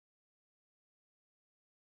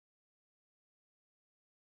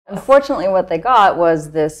Unfortunately, what they got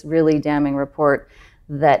was this really damning report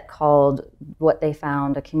that called what they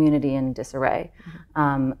found a community in disarray.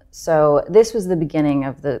 So this was the beginning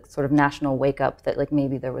of the sort of national wake-up that like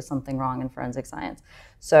maybe there was something wrong in forensic science.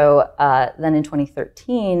 So then in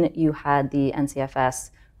 2013, you had the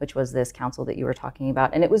NCFS, which was this council that you were talking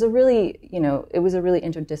about, and it was a really, it was a really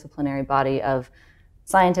interdisciplinary body of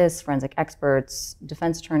scientists, forensic experts,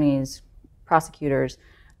 defense attorneys, prosecutors,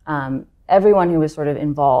 everyone who was sort of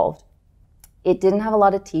involved. It didn't have a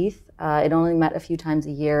lot of teeth. It only met a few times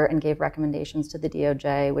a year and gave recommendations to the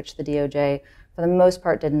DOJ, which the DOJ, for the most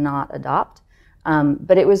part, did not adopt.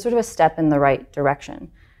 But it was sort of a step in the right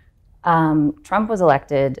direction. Trump was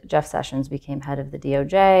elected, Jeff Sessions became head of the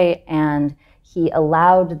DOJ, and he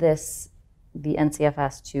allowed the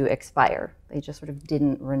NCFS to expire. They just sort of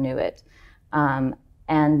didn't renew it.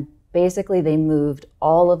 And basically they moved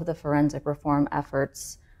all of the forensic reform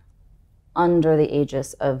efforts under the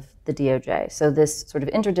aegis of the DOJ. So this sort of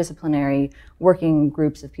interdisciplinary working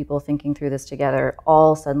groups of people thinking through this together,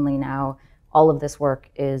 all suddenly now, all of this work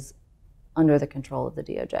is under the control of the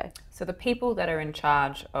DOJ. So the people that are in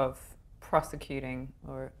charge of prosecuting,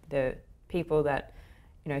 or the people that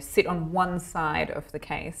sit on one side of the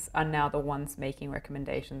case, are now the ones making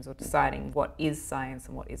recommendations or deciding what is science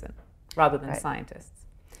and what isn't, rather than scientists.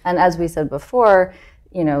 And as we said before,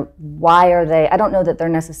 why are they, I don't know that they're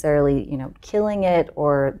necessarily, killing it,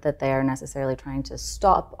 or that they are necessarily trying to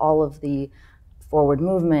stop all of the forward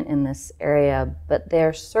movement in this area, but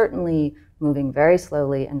they're certainly moving very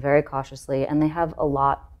slowly and very cautiously, and they have a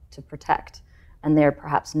lot to protect. And they're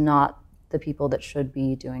perhaps not the people that should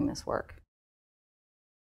be doing this work.